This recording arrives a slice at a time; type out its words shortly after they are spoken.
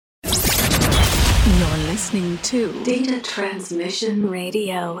You're listening to Data Transmission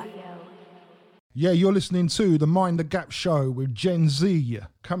Radio. Yeah, you're listening to the Mind the Gap show with Gen Z,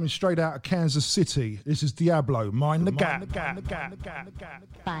 coming straight out of Kansas City. This is Diablo, Mind the Gap.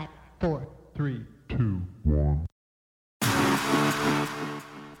 5, 4, 3, 2, 1.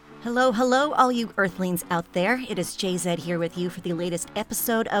 Hello, hello, all you Earthlings out there. It is JZ here with you for the latest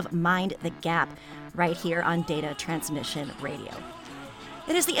episode of Mind the Gap, right here on Data Transmission Radio.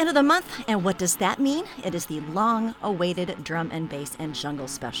 It is the end of the month, and what does that mean? It is the long-awaited drum and bass and jungle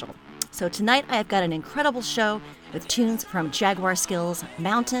special. So tonight I've got an incredible show with tunes from Jaguar Skills,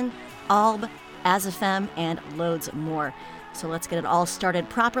 Mountain, Alb, Azafem, and loads more. So let's get it all started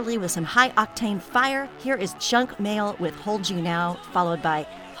properly with some high-octane fire. Here is Junk Mail with Hold You Now, followed by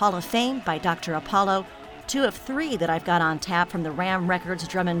Hall of Fame by Dr. Apollo, 2 of 3 that I've got on tap from the Ram Records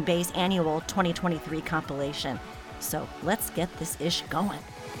Drum and Bass Annual 2023 compilation. So let's get this ish going.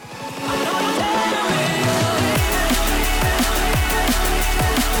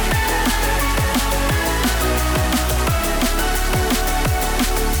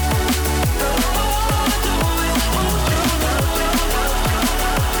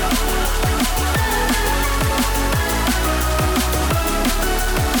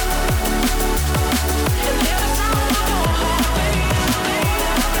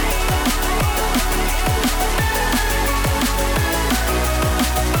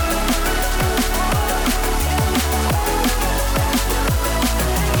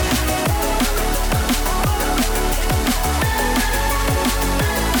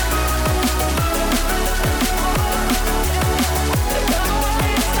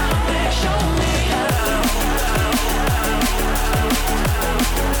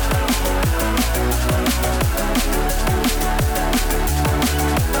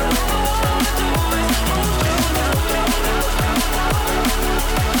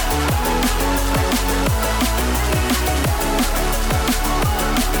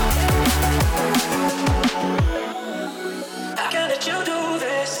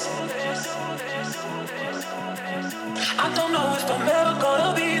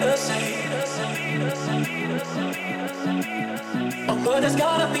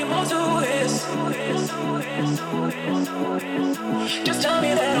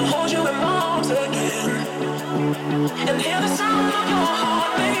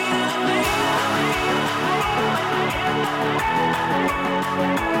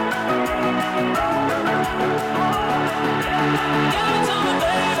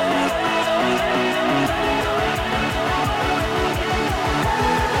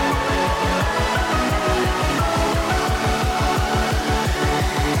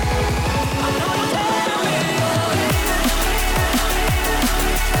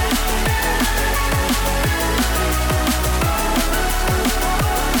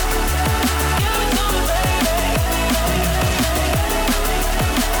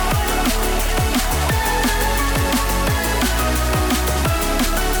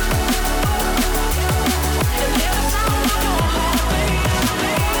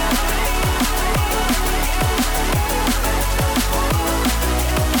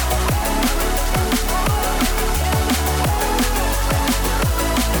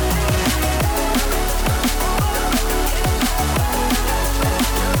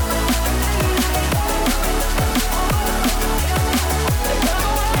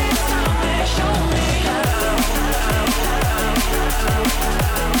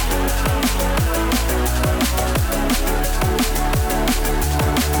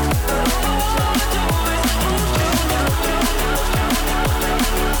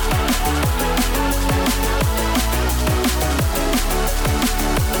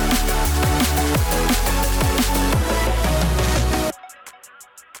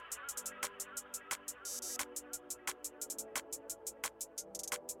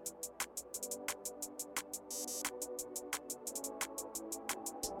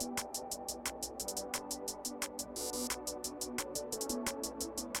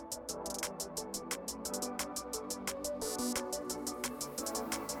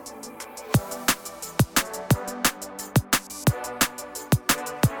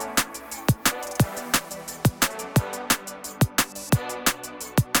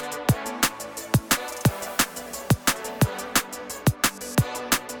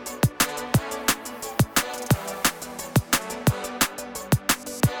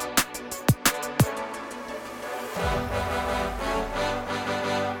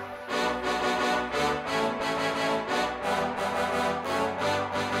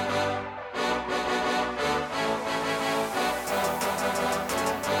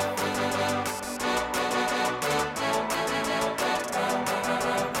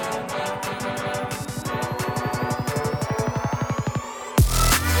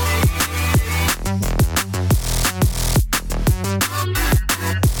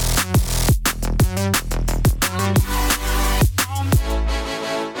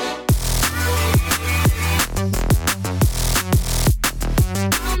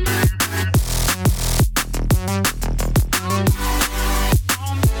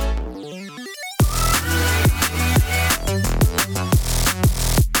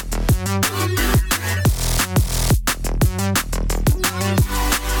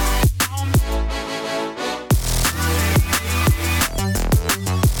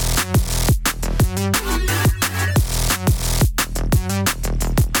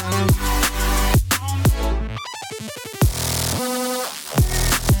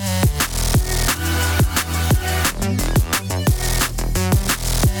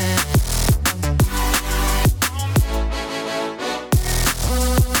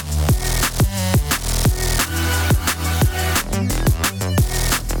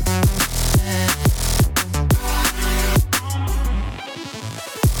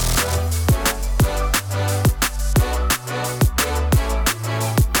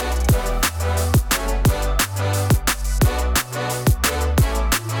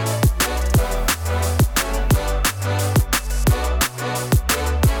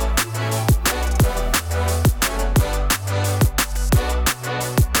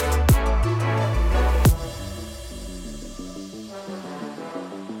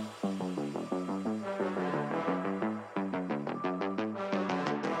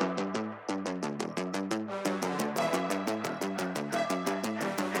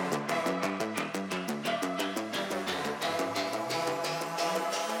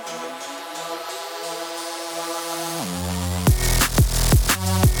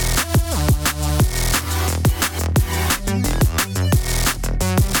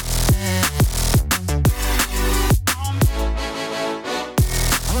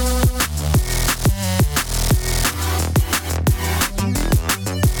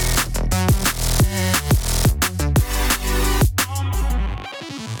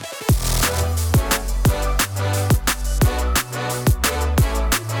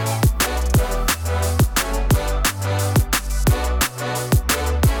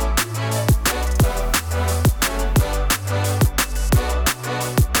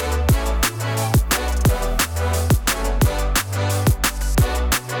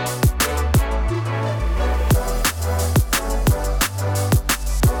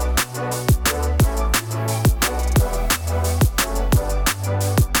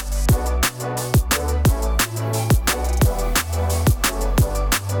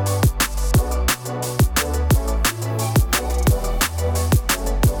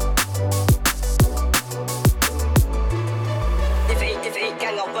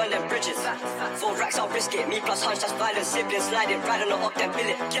 burn them bridges. 4 racks, I'll risk it. Me plus hunch, that's violence. Siblings sliding, right on the up, then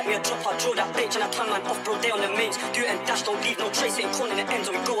billet. Get me a drop, I'll draw that bitch, and I turn man off, bro. They on the mains. Do it and dash, don't leave no trace. Ain't corn in the ends,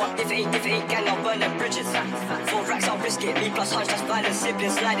 so we go up. If it ain't gang, I'll burn them bridges. 4 racks, I'll risk it. Me plus hunch, that's violence.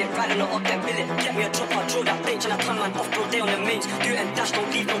 Siblings sliding, right on the up, then billet. Get me a drop, I'll draw that bitch, and I turn man off, bro. They on the mains. Do it and dash, don't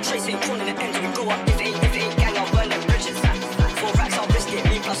leave no trace. Ain't corn in the ends, so we go up. If it ain't gang, I'll burn them bridges. 4 racks, I'll risk it.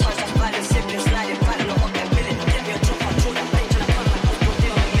 Me plus hunch, that's violence. Siblings sliding, right on the up, then billet. Get me a drop, I'll draw that bitch, and I turn man off, bro. They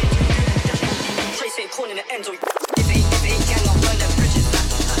on the mains. Do it and dash, don't leave no trace. Ain't corn in the ends, so we if it ain't gang, I'll burn them bridges.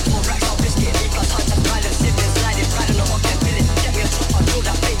 4 racks, I'll risk it. Me plus hunch, that's violence. Siblings sliding, right on the up, then billet. Get me a drop, I'll draw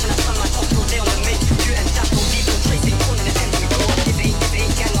that bitch, and I turn man off, bro. They on the mains. Do it and dash, don't leave no trace. Ain't corn in the ends, so we go up. If it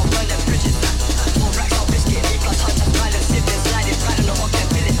ain't gang, I'll burn them bridges. 4 racks, I'll risk it. Me plus hunch, that's violence. Siblings sliding, right on the up, then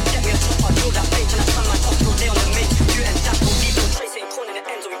billet. Get me a drop, I'll draw that bitch, and I turn man off, bro. They on the mains. Do it and dash, don't leave no trace. Ain't corn in the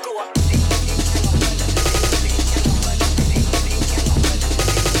ends, so we go up.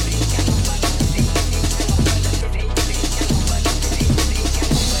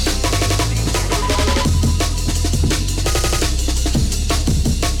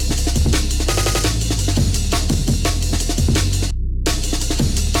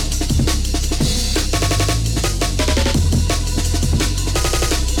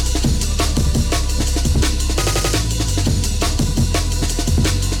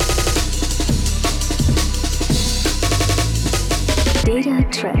 Data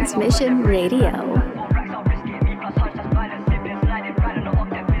Transmission Radio.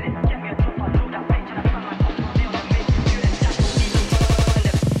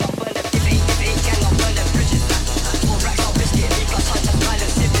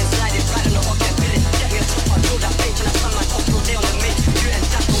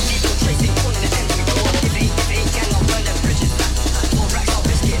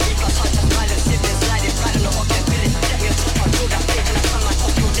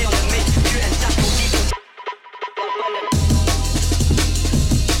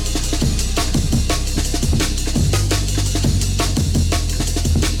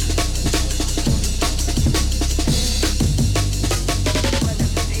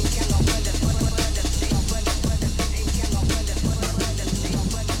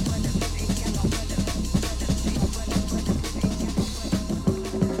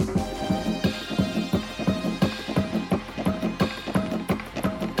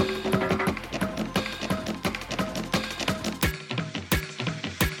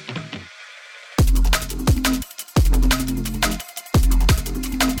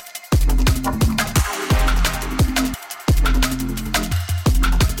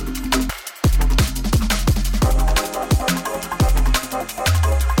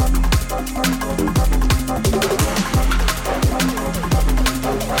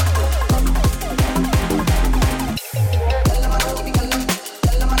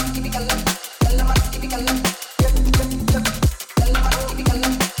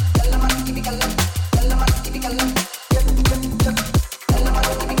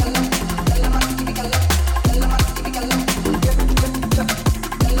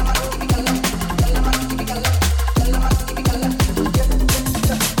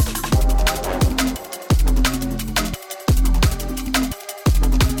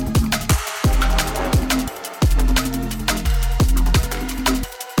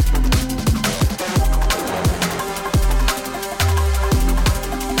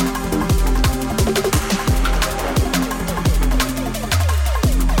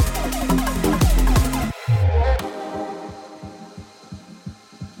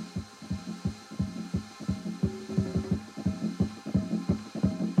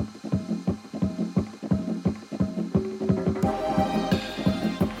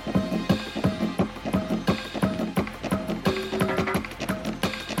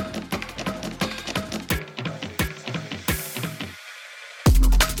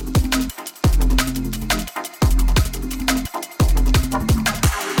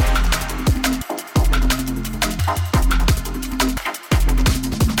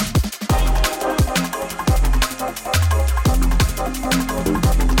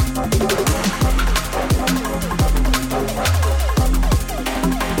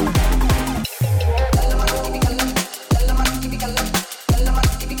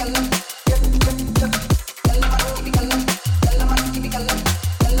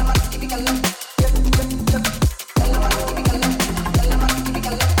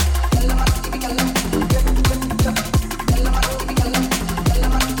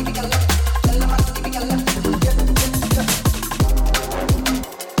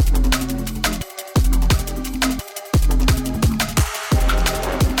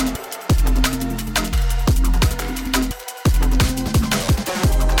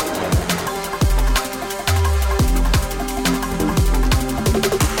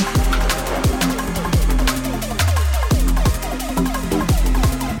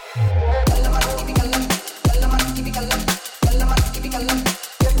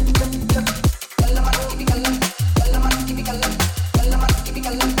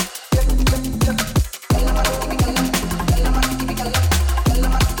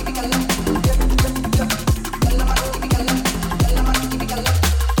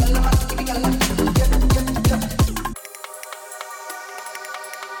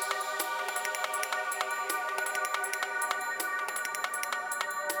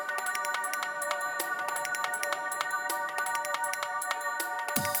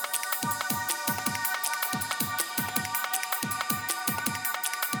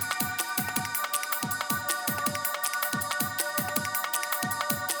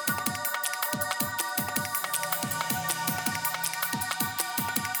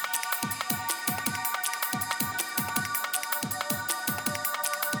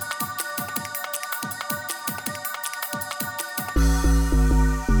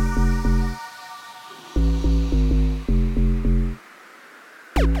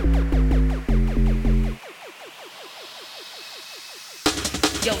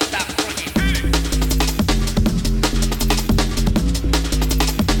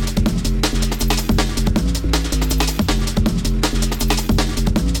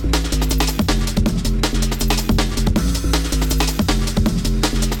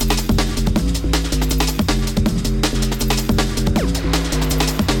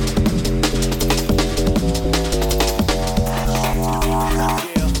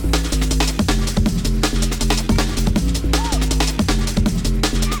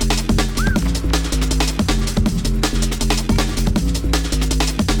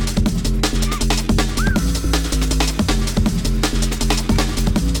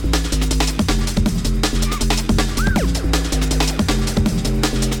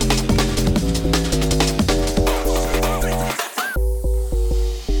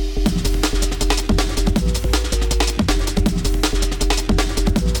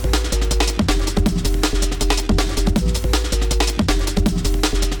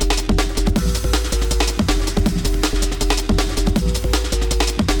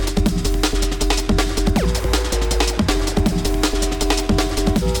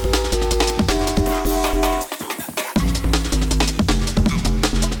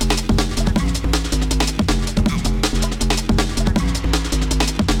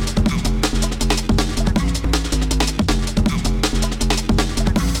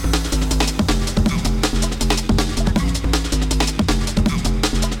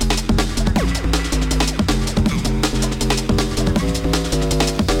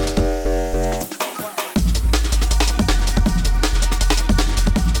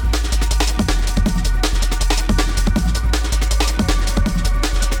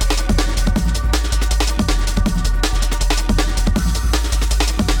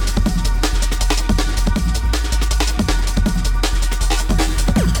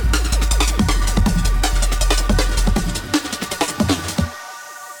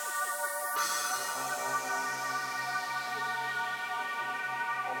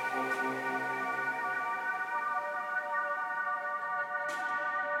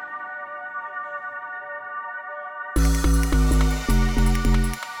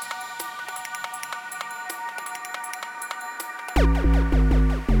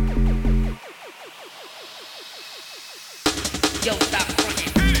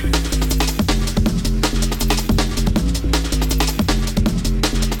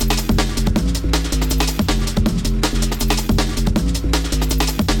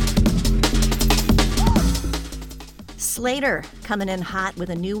 Slater coming in hot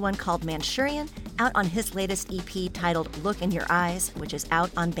with a new one called Manchurian, out on his latest EP titled Look in Your Eyes, which is out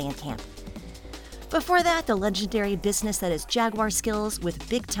on Bandcamp. Before that, the legendary business that is Jaguar Skills with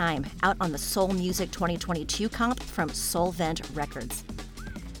Big Time, out on the Soul Music 2022 comp from Soulvent Records.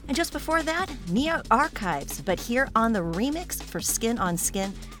 And just before that, Neo Archives, but here on the remix for Skin on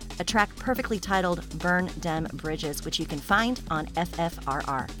Skin, a track perfectly titled Burn Dem Bridges, which you can find on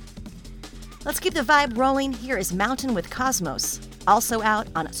FFRR. Let's keep the vibe rolling. Here is Mountain with Cosmos, also out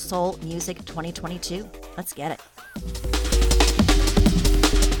on Soul Music 2022. Let's get it.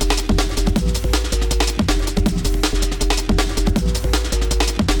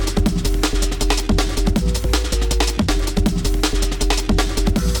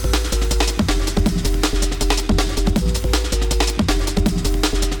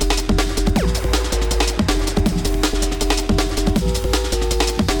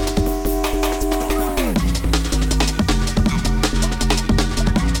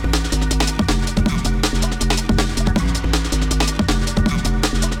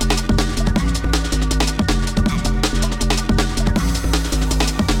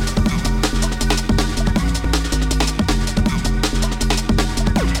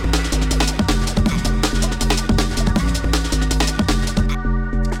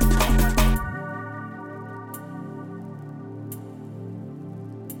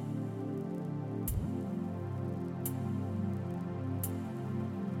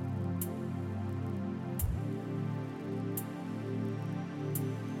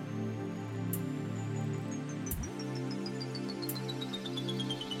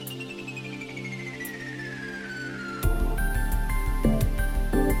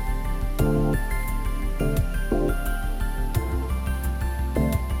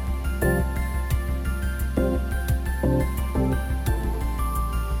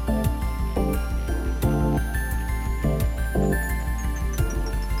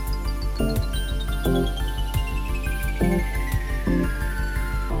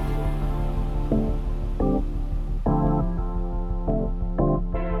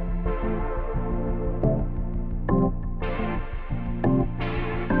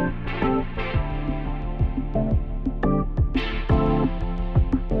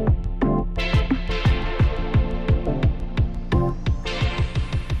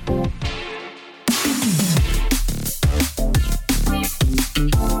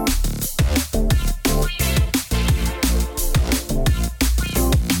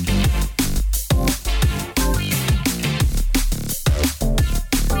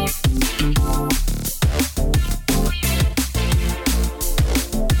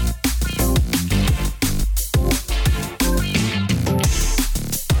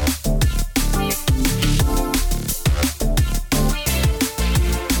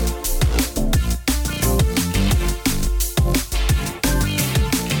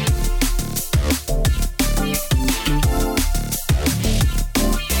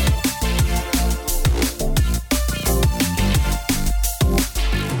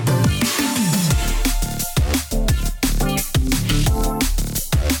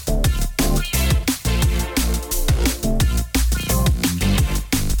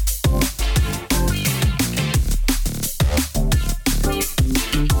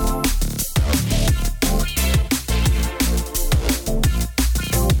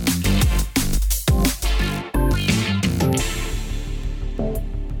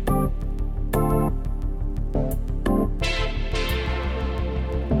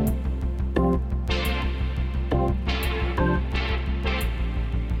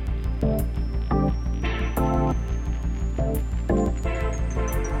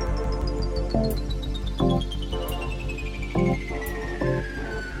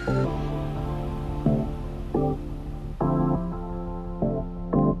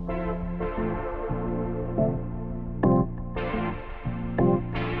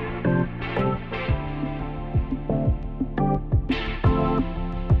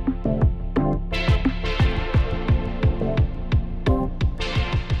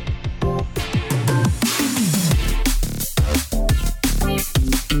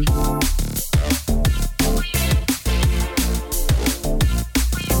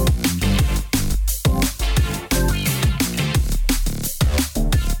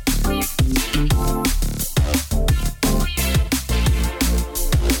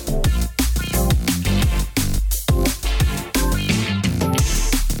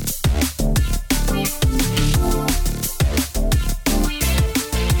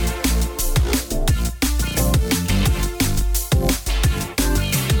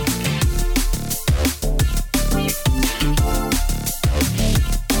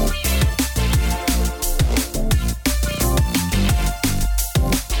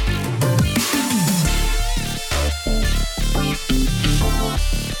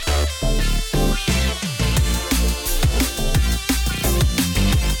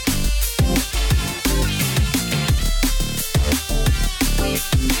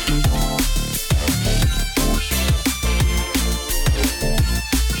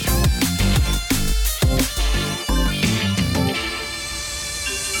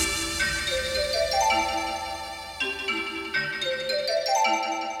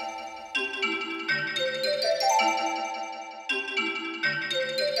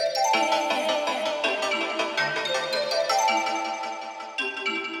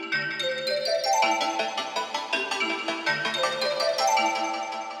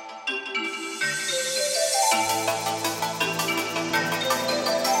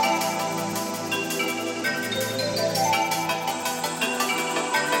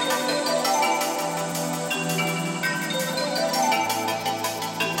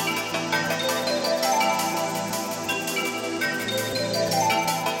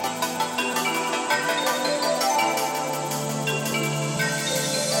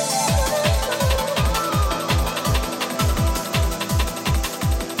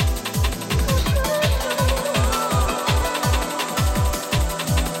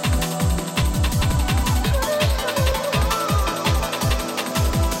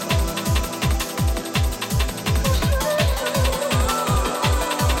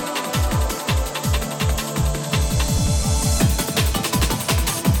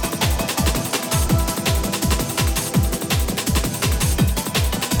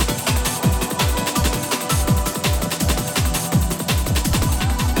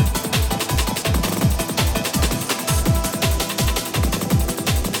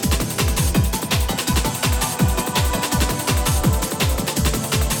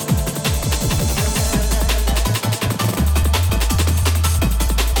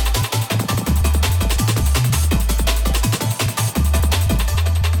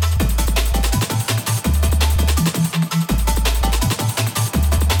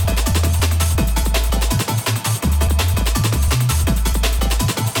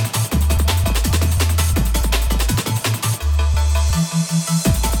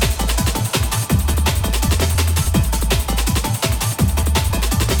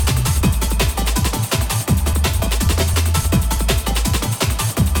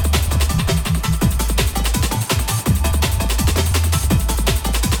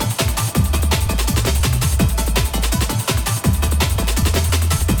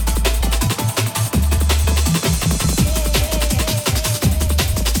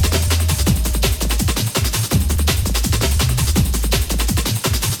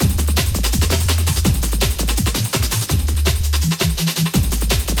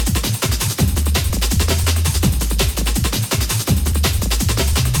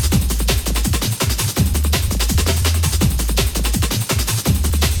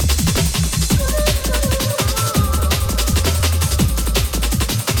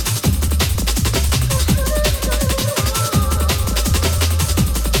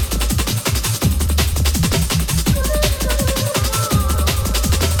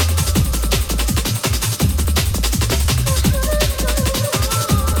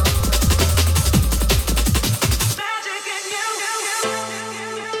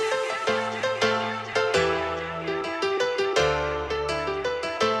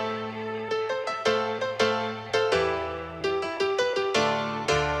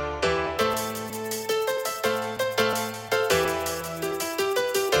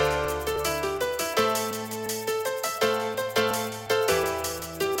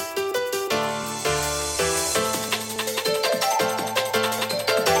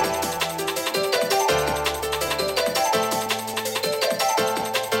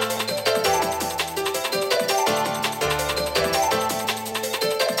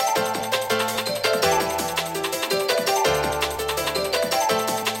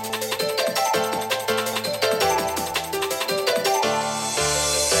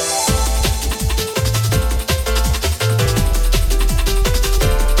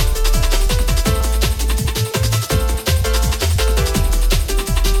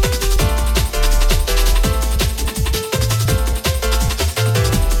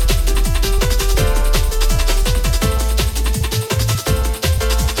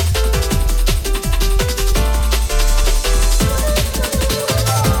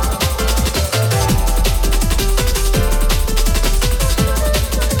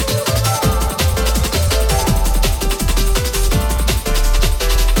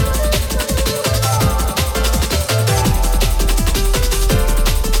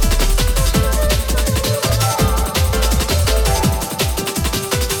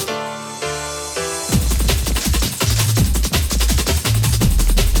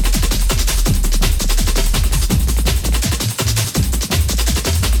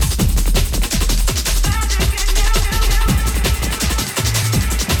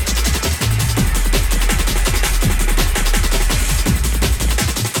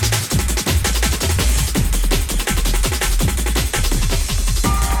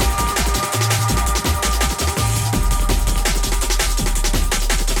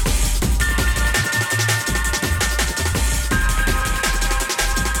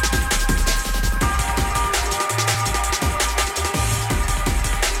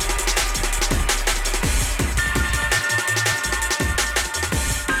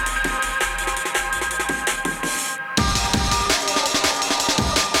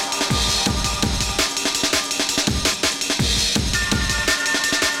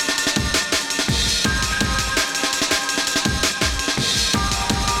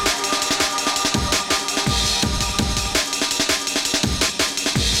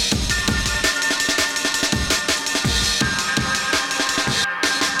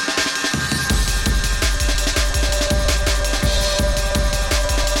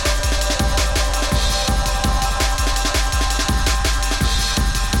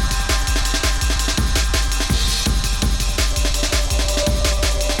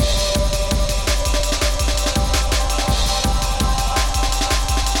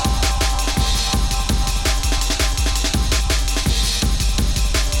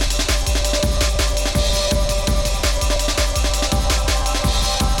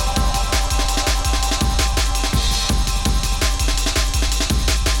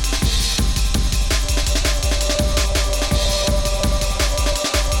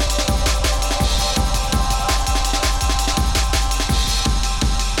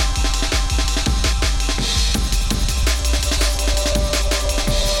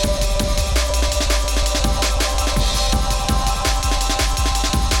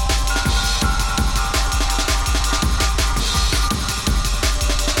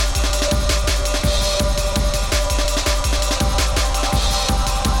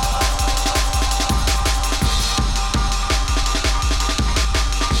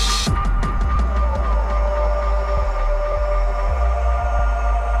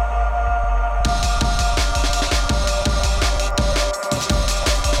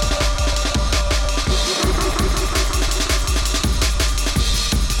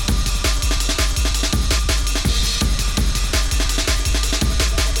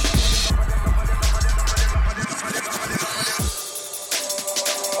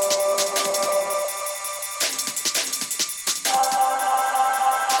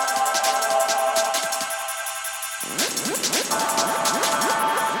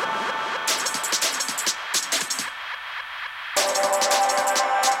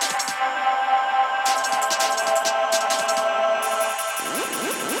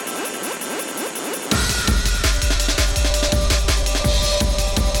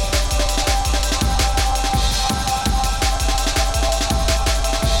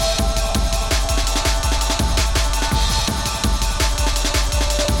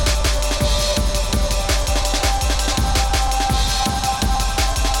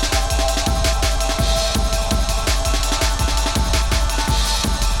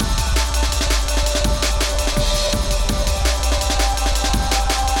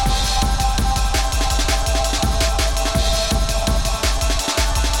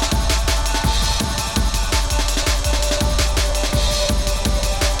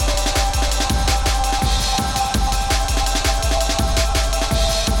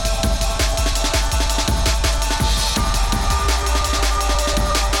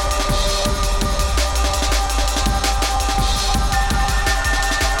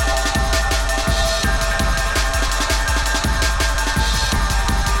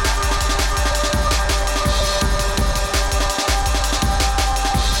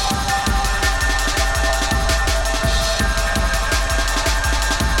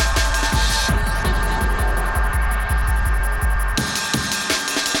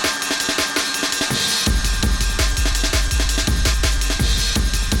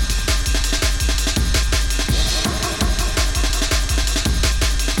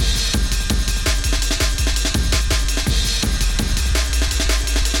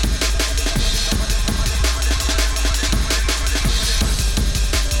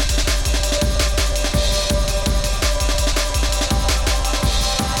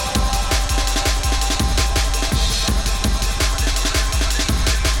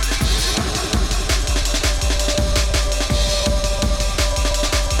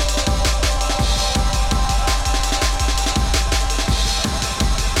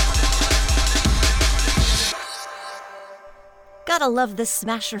 Gotta love this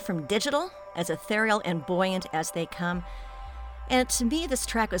smasher from Digital, as ethereal and buoyant as they come. And to me, this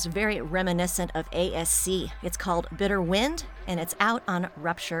track was very reminiscent of ASC. It's called Bitter Wind, and it's out on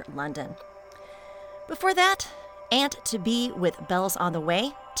Rupture London. Before that, Ant to Be with Bells on the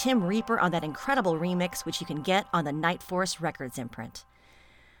Way, Tim Reaper on that incredible remix, which you can get on the Night Force Records imprint.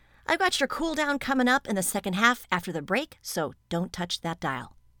 I've got your cool down coming up in the second half after the break, so don't touch that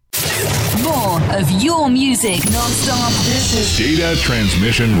dial. More of your music non-stop. This is Data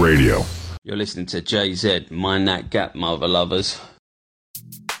Transmission Radio. You're listening to JZ, Mind That Gap, mother lovers.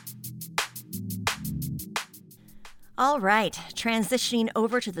 All right, transitioning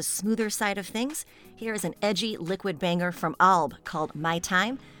over to the smoother side of things, here is an edgy liquid banger from Alb called My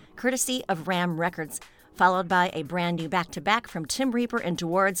Time, courtesy of Ram Records, followed by a brand new back-to-back from Tim Reaper and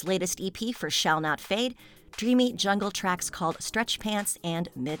Deward's latest EP for Shall Not Fade, dreamy jungle tracks called Stretch Pants and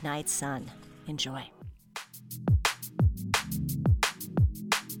Midnight Sun. Enjoy.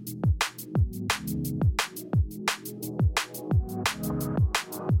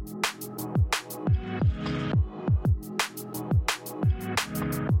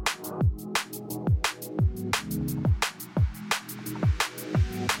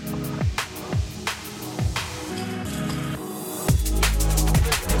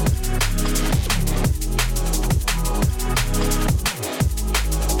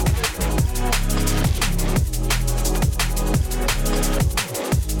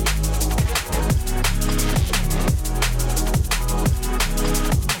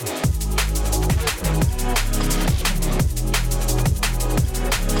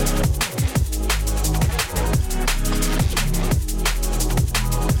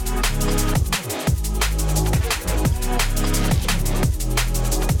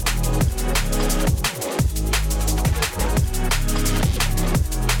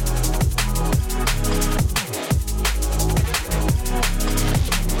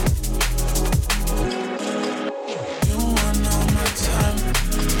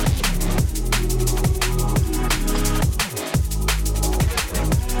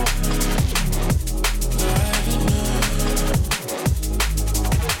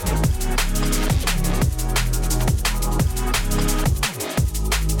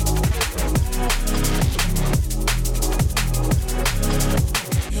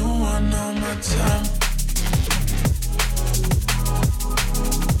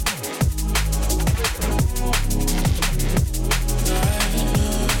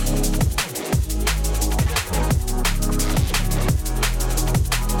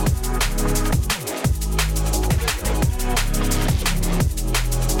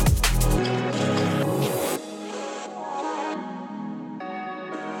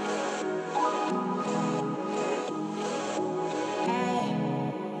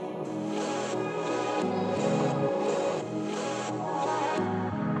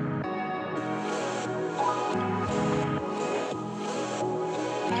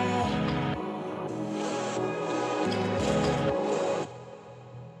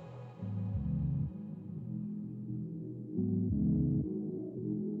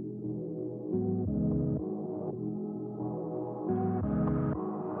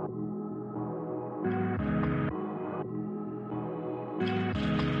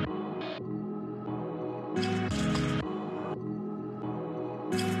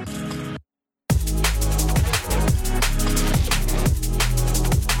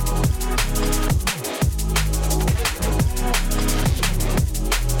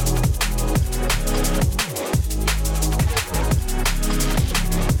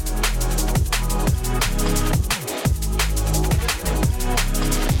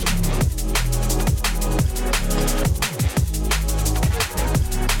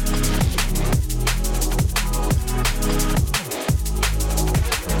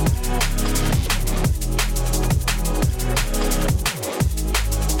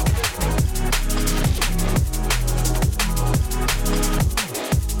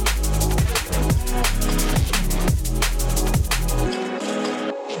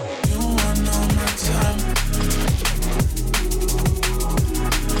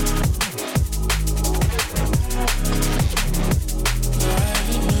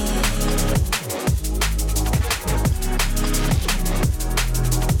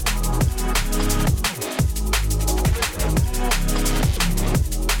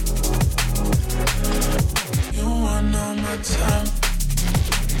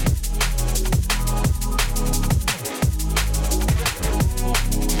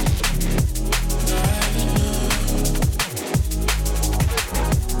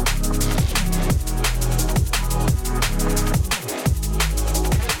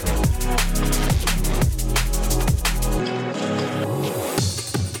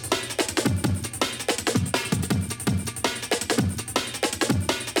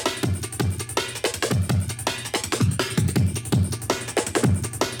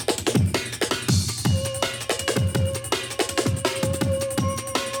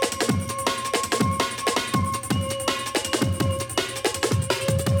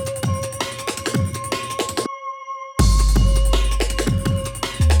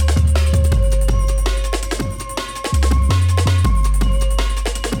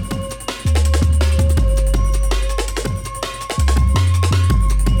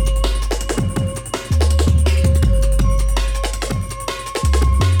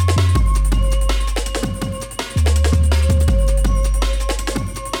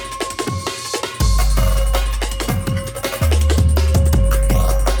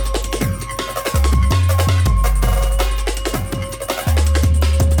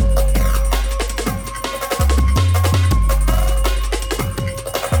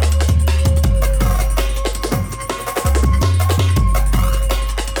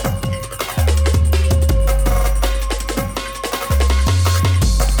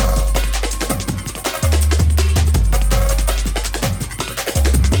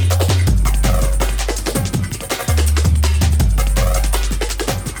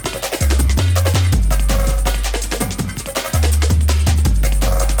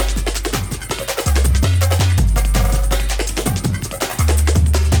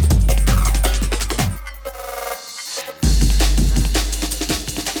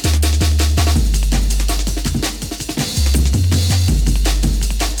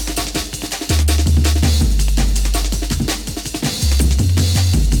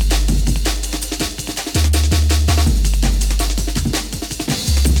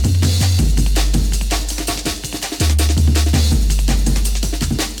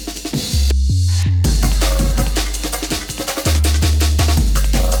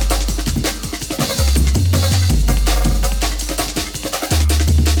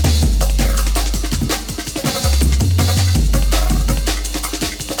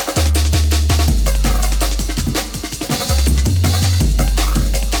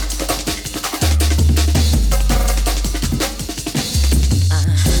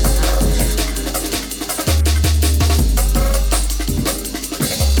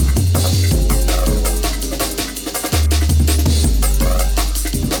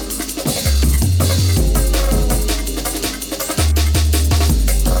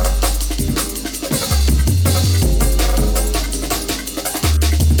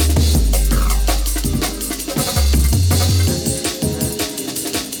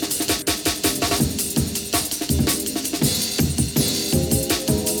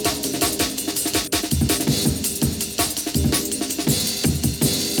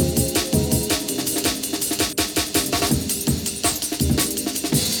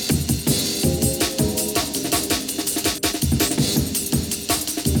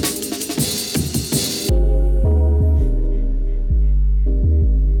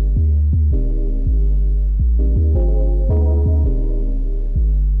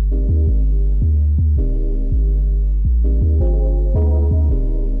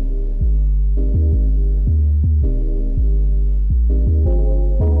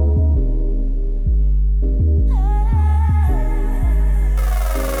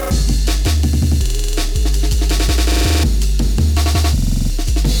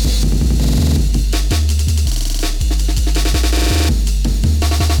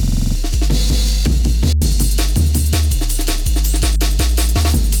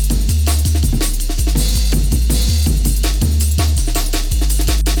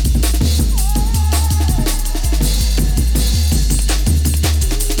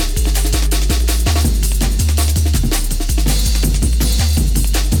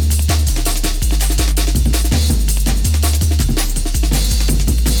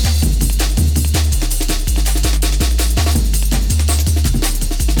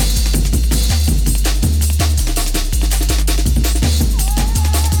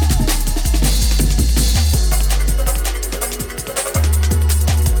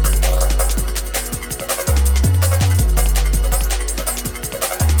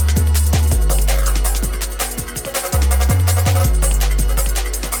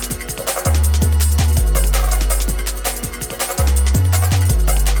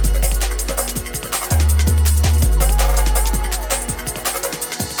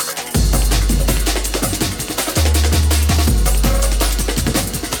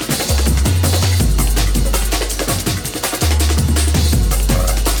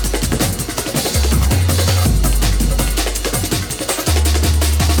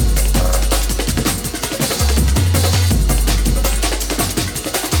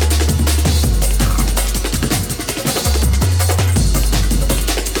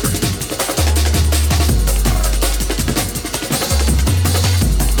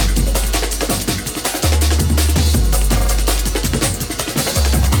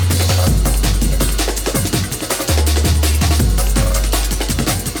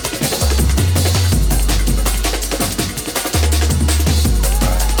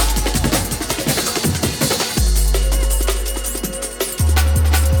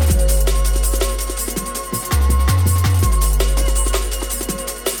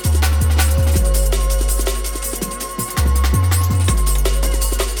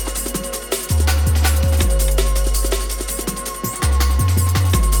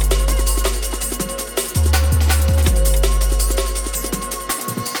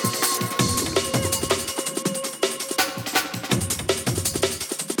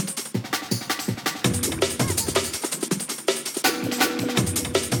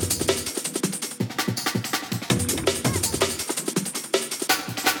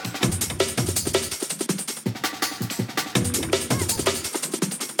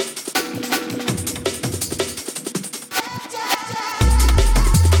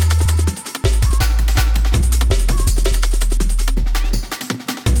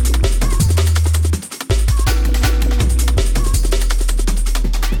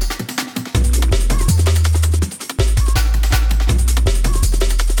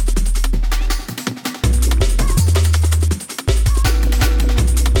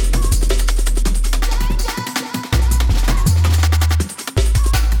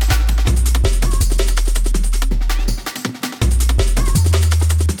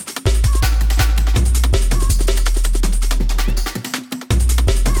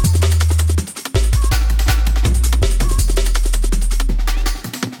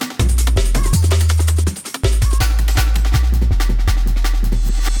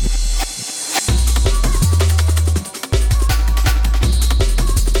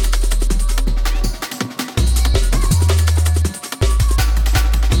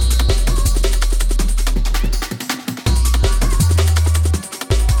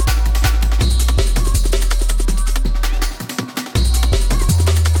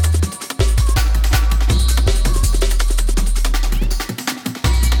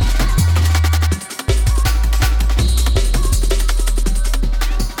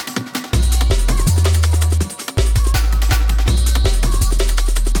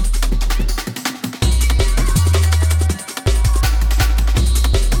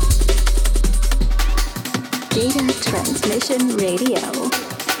 Data Transmission Radio.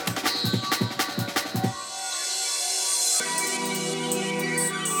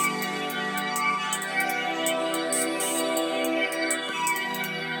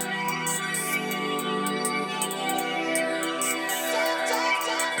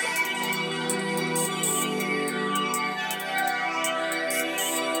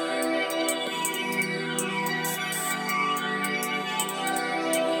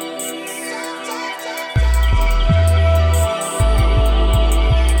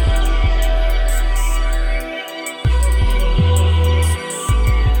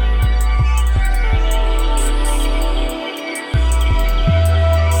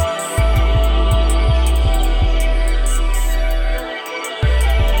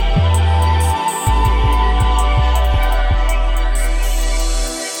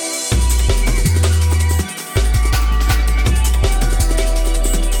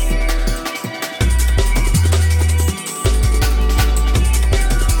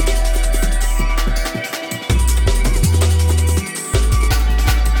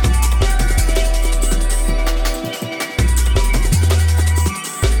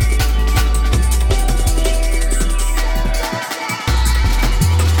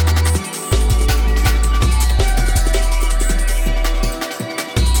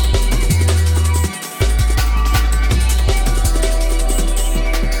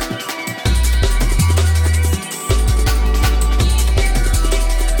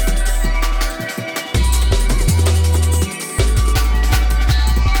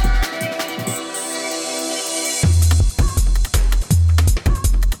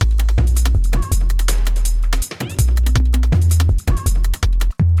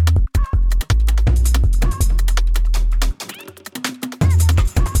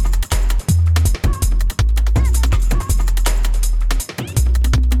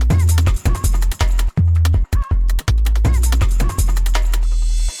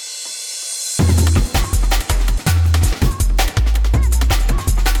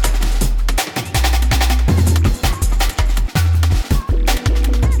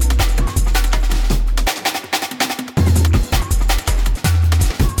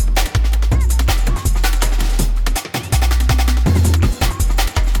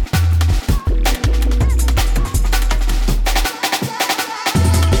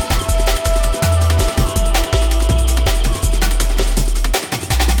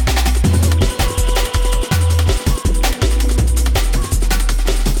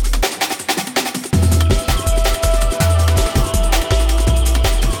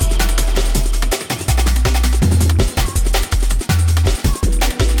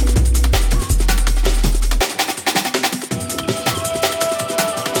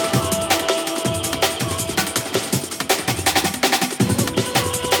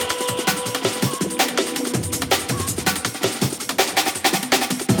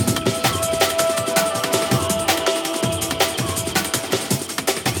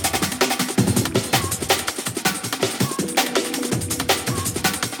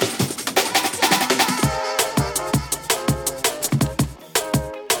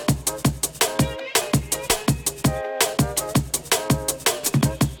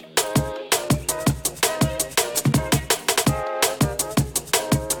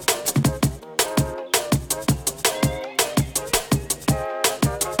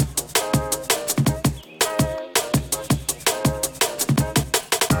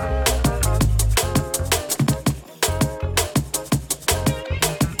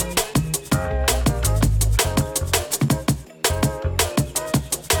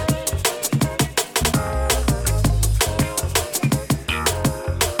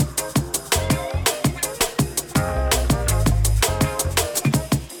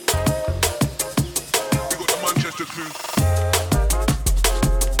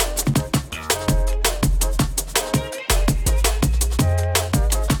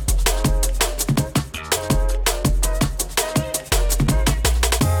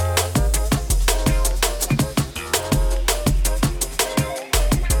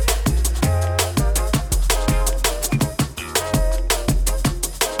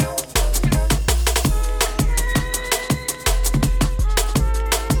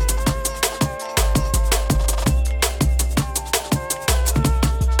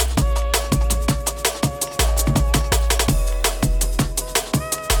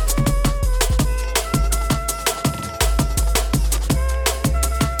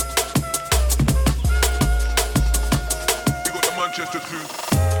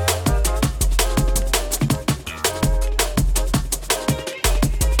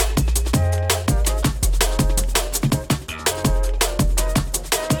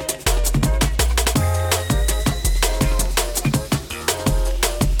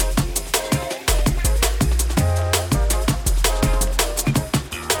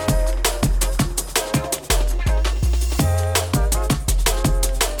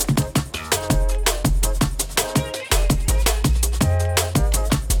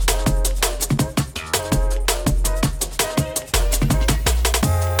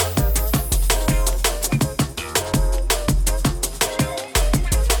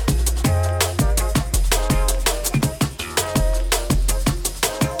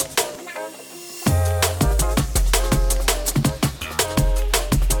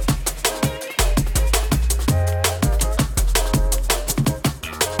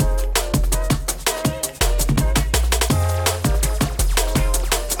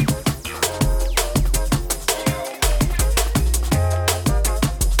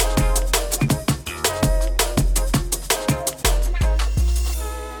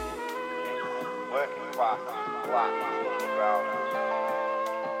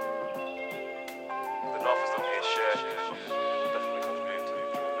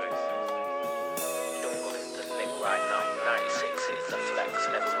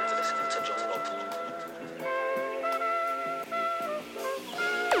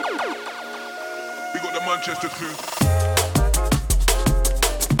 Manchester crew.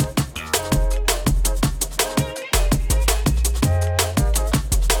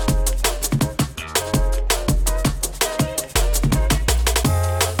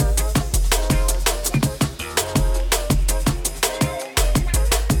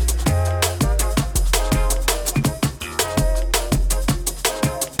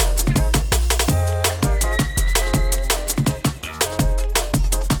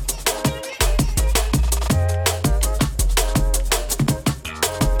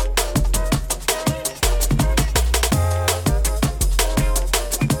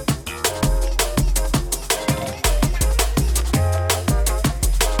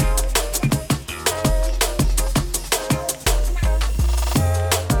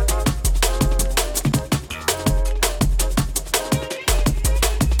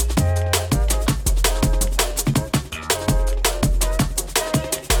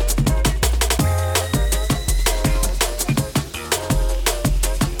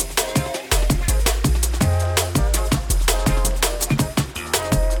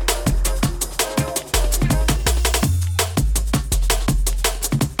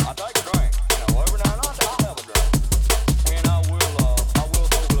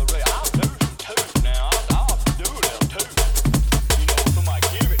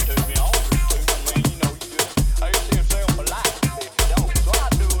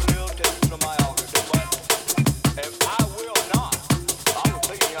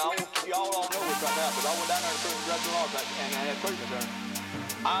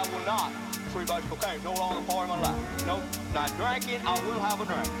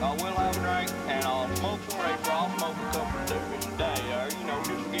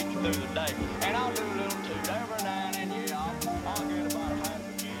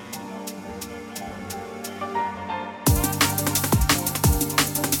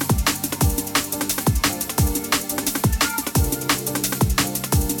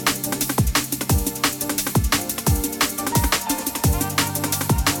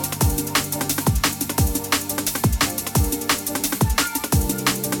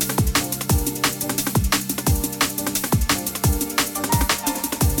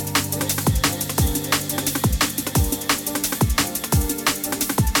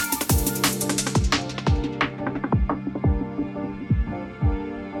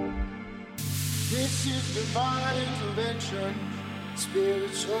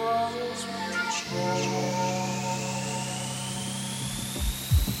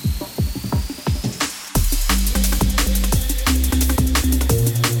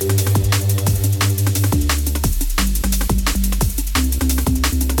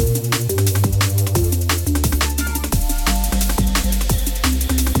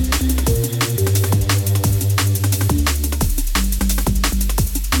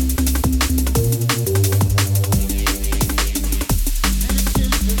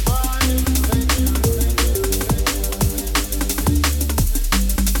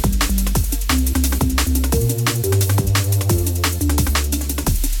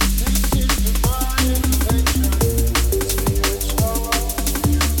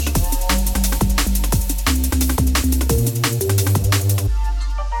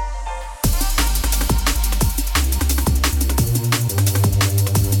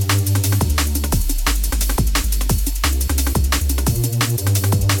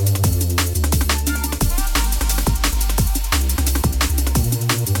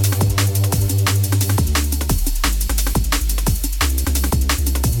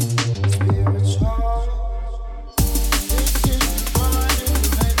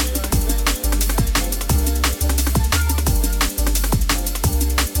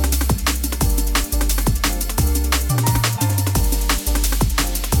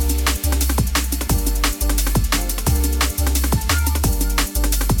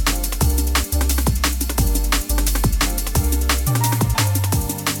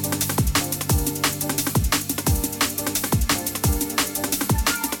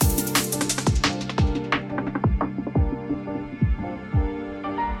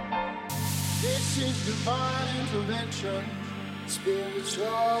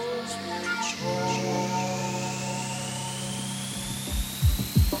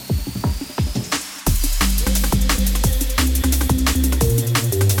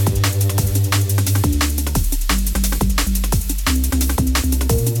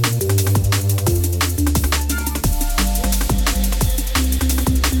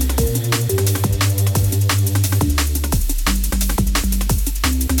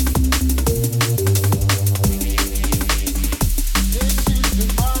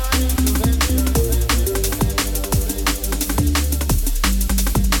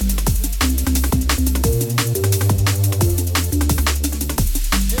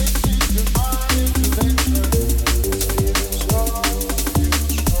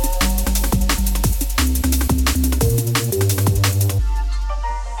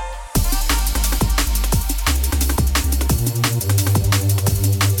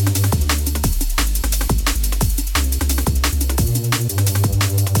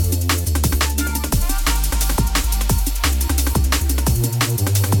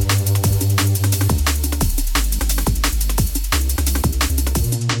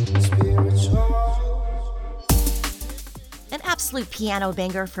 piano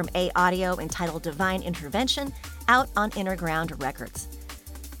banger from A Audio entitled Divine Intervention, out on Innerground Records.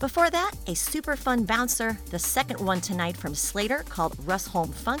 Before that, a super fun bouncer, the second one tonight from Slater called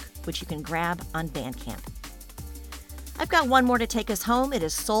Russholm Funk, which you can grab on Bandcamp. I've got one more to take us home. It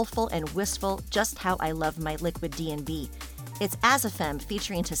is soulful and wistful, just how I love my liquid D&B. It's Azafem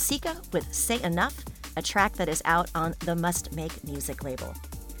featuring Tasika with Say Enough, a track that is out on the Must Make Music label.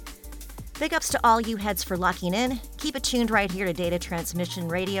 Big ups to all you heads for locking in. Keep it tuned right here to Data Transmission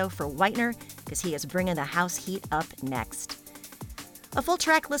Radio for Whitener, because he is bringing the house heat up next. A full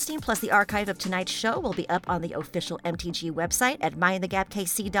track listing plus the archive of tonight's show will be up on the official MTG website at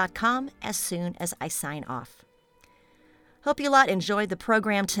mindthegapkc.com as soon as I sign off. Hope you lot enjoyed the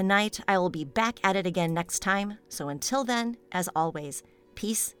program tonight. I will be back at it again next time. So until then, as always,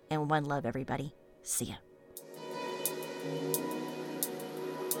 peace and one love, everybody. See ya.